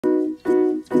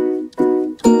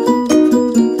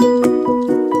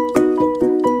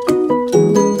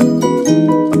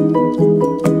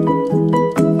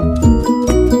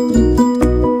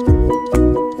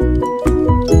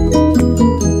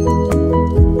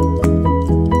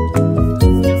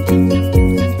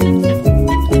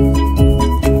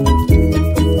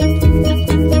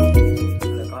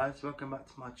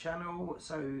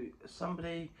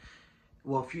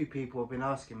a few people have been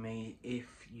asking me if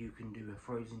you can do a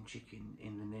frozen chicken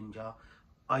in the Ninja.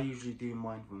 I usually do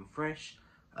mine from fresh.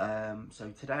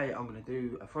 So today I'm going to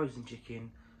do a frozen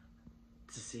chicken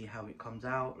to see how it comes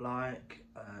out like.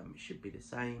 It should be the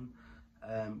same,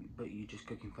 but you're just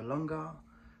cooking for longer.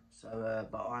 So,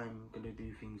 but I'm going to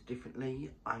do things differently.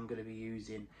 I'm going to be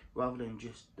using, rather than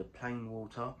just the plain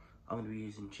water, I'm going to be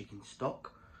using chicken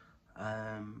stock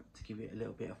to give it a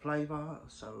little bit of flavour.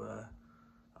 So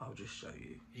I'll just show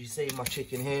you. You see my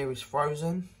chicken here is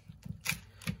frozen.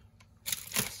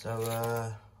 So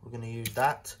we're going to use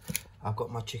that. I've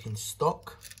got my chicken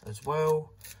stock as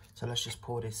well. So let's just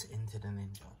pour this into the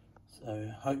Ninja.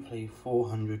 So hopefully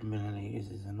 400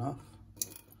 millilitres is enough.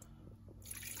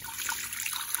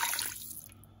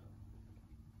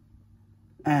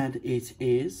 And it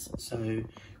is. So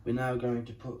we're now going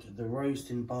to put the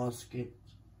roasting basket.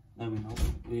 No, we're not.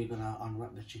 We're going to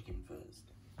unwrap the chicken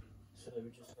first. So we're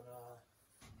just going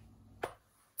to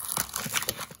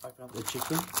open up the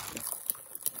chicken.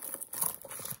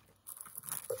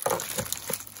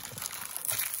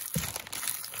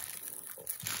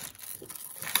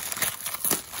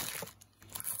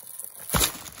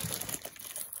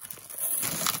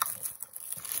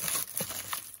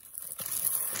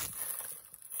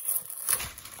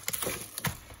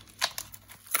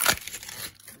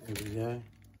 There we go.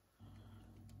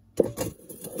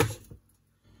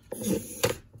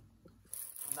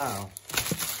 Now,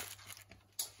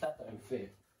 that don't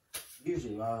fit.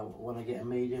 Usually when I get a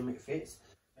medium it fits.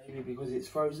 Maybe because it's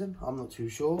frozen, I'm not too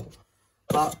sure.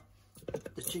 But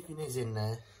the chicken is in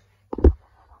there.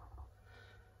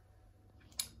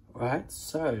 Right,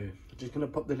 so I'm just going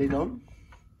to pop the lid on.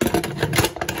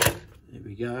 There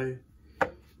we go.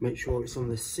 Make sure it's on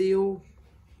the seal.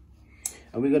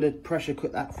 And we're going to pressure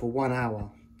cook that for 1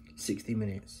 hour, 60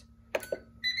 minutes.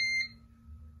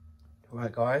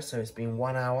 Right guys, so it's been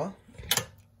 1 hour.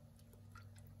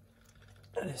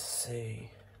 Let's see.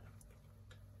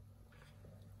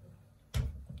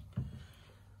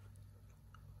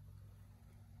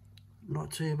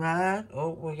 Not too bad.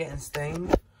 Oh, we're getting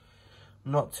stained.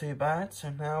 Not too bad. So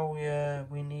now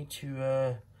we need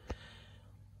to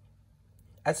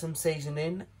add some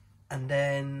seasoning. And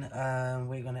then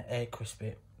we're going to air crisp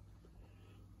it.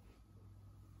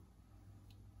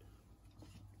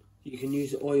 You can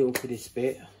use oil for this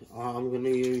bit. I'm going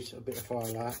to use a bit of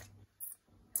firelight.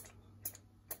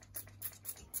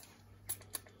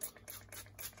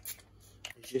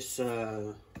 It's just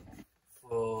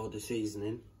for the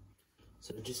seasoning.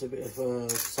 So just a bit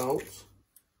of salt.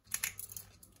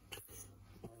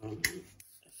 A bit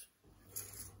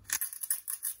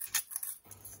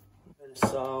of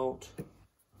salt.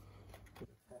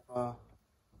 Pepper.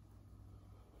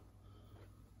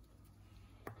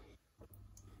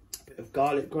 Bit of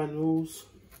garlic granules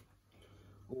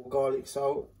or garlic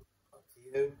salt, up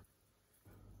to you.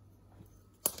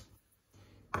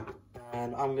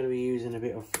 And I'm going to be using a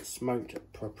bit of smoked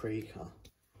paprika.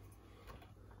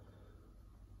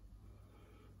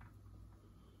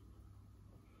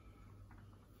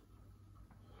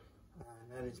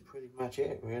 And that is pretty much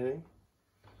it, really.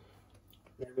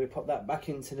 Then we pop that back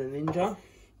into the Ninja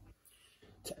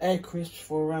to air crisp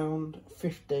for around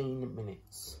 15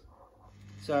 minutes.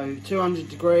 So 200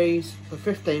 degrees for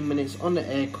 15 minutes on the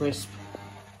air crisp.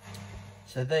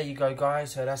 So there you go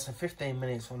guys, so that's the 15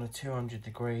 minutes on the 200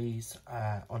 degrees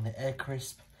on the air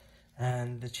crisp,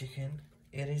 and the chicken,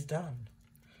 it is done.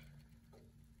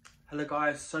 Hello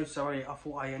guys, so sorry, I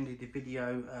thought I ended the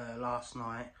video last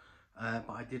night, but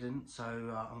I didn't, so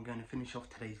I'm going to finish off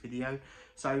today's video.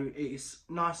 So it's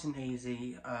nice and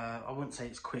easy. I wouldn't say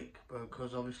it's quick,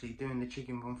 because obviously doing the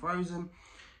chicken from frozen,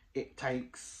 it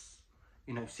takes,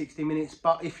 you know, 60 minutes.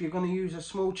 But if you're going to use a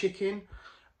small chicken,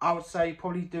 I would say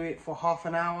probably do it for half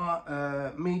an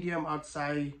hour. Medium, I'd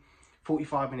say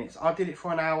 45 minutes. I did it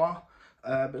for an hour,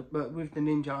 but with the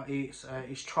Ninja,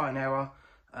 it's try and error.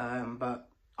 But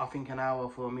I think an hour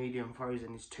for a medium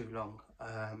frozen is too long.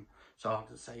 So I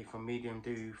would say for medium,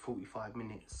 do 45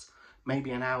 minutes.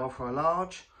 Maybe an hour for a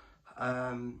large.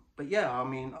 But yeah, I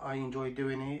mean, I enjoy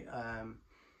doing it.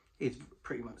 It's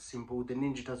pretty much simple. The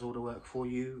Ninja does all the work for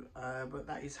you, but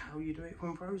that is how you do it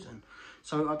from frozen.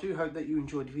 So I do hope that you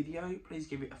enjoyed the video. Please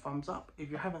give it a thumbs up.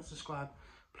 If you haven't subscribed,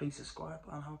 please subscribe,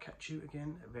 and I'll catch you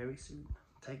again very soon.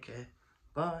 Take care.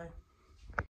 Bye.